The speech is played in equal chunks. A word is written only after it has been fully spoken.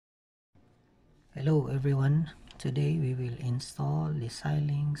Hello everyone, today we will install the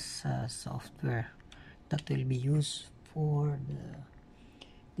Xilinx software that will be used for the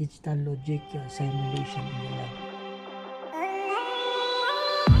digital logic simulation in the lab.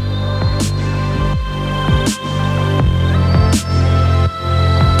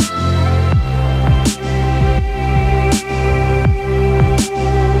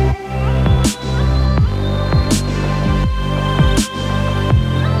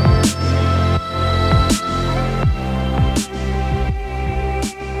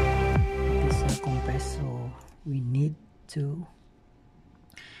 So we need to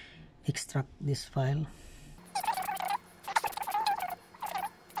extract this file.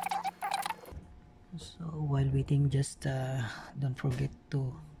 So while waiting, just don't forget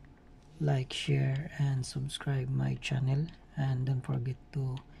to like, share and subscribe my channel, and don't forget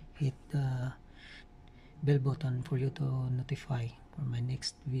to hit the bell button for you to notify for my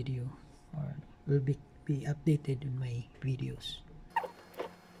next video, or will be updated in my videos.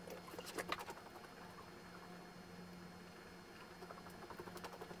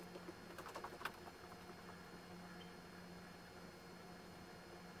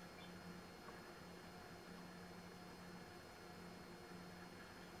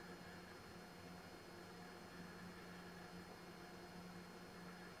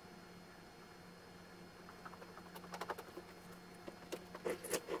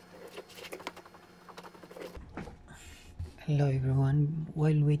 Hello everyone,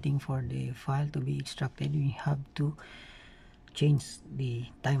 while waiting for the file to be extracted, we have to change the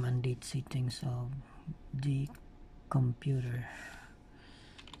time and date settings of the computer.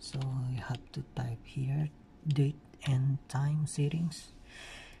 So you have to type here date and time settings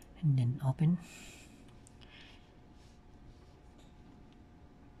and then open.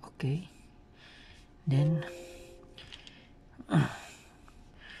 Okay, then we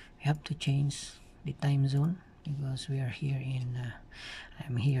have to change the time zone because we are here in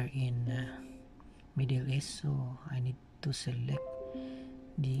I'm here in Middle East, so I need to select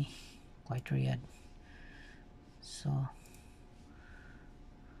the Kuwait Riyadh. So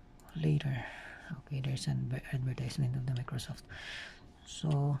later, okay, there's an advertisement of the Microsoft,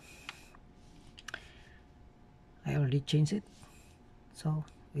 so I already changed it. So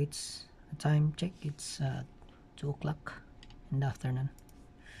it's a time check, it's 2 o'clock in the afternoon.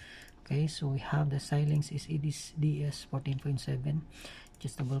 Okay, so we have the Xilinx DS 14.7.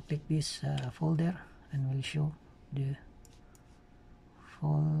 Just double click this folder and we'll show the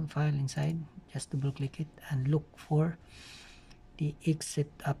full file inside. Just double click it and look for the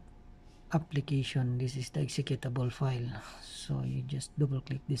setup application. This is the executable file, so you just double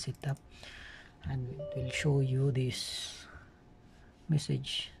click the setup and it will show you this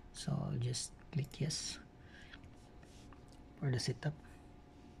message. So just click yes for the setup,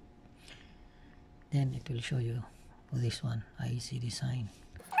 then it will show you this one, IC design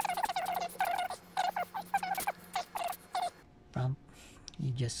prompt.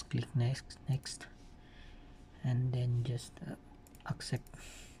 You just click next and then just accept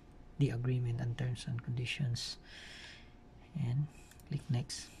the agreement and terms and conditions and click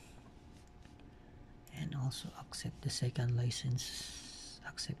next, and also accept the second license,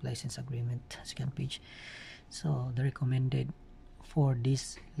 accept license agreement, second page. So the recommended for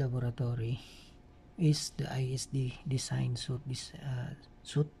this laboratory is the ISD design suit, this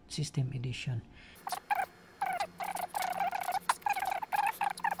suit system edition.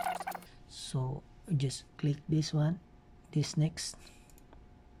 So just click this one, this next,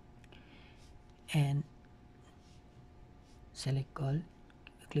 and select all,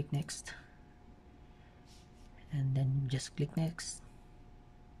 click next, and then just click next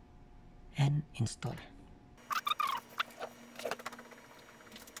and install.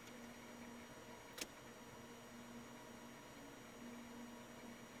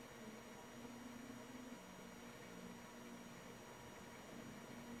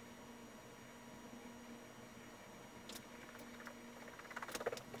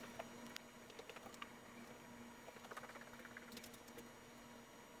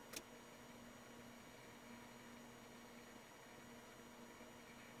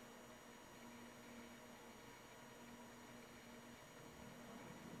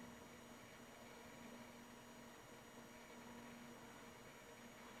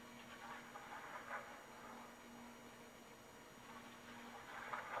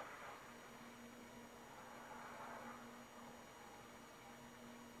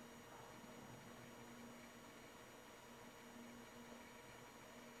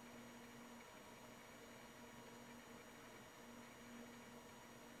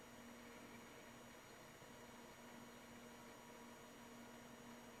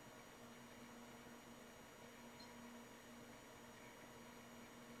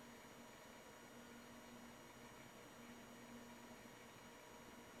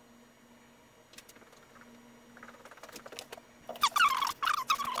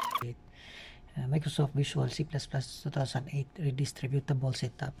 Microsoft Visual C++ 2008 redistributable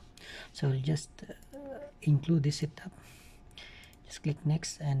setup. So we'll just include this setup. Just click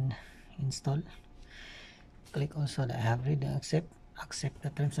next and install. Click also the I have read and accept the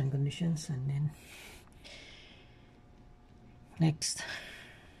terms and conditions, and then next.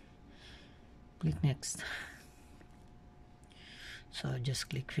 Click next. So just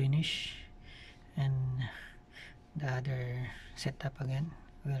click finish, and the other setup again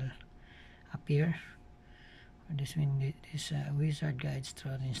will appear. This wizard guides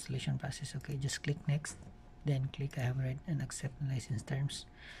through the installation process. Okay, just click next, then click I have read and accept the license terms,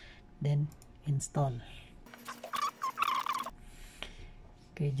 then install.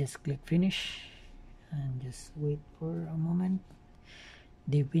 Okay, just click finish and just wait for a moment.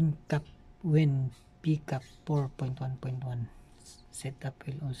 The WinPcap 4.1.1 setup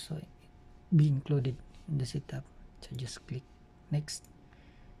will also be included in the setup. So just click next,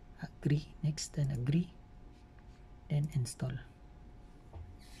 agree, next, then agree, then install.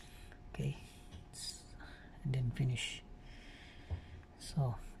 Okay, and then finish.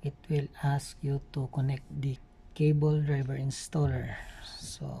 So it will ask you to connect the cable driver installer.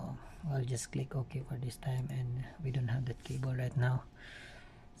 So I'll just click OK for this time, and we don't have that cable right now.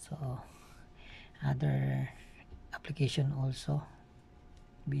 So other application also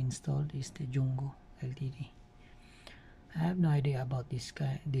be installed is the Jungo LTD. I have no idea about this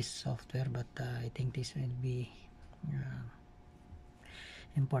software, but I think this will be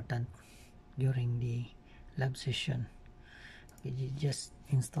important during the lab session. Okay, you just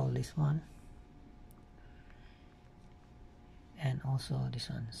install this one, and also this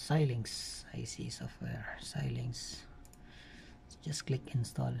one, Xilinx ISE software, Xilinx. Just click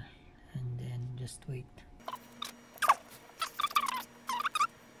install and then just wait.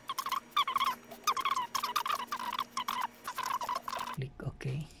 Click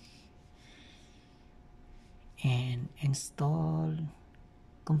OK, and install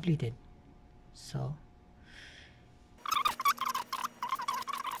completed. So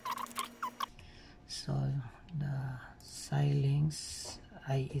the Xilinx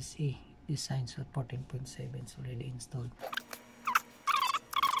ISE design suite 14.7 is already installed.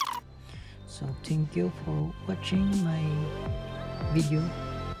 So thank you for watching my video.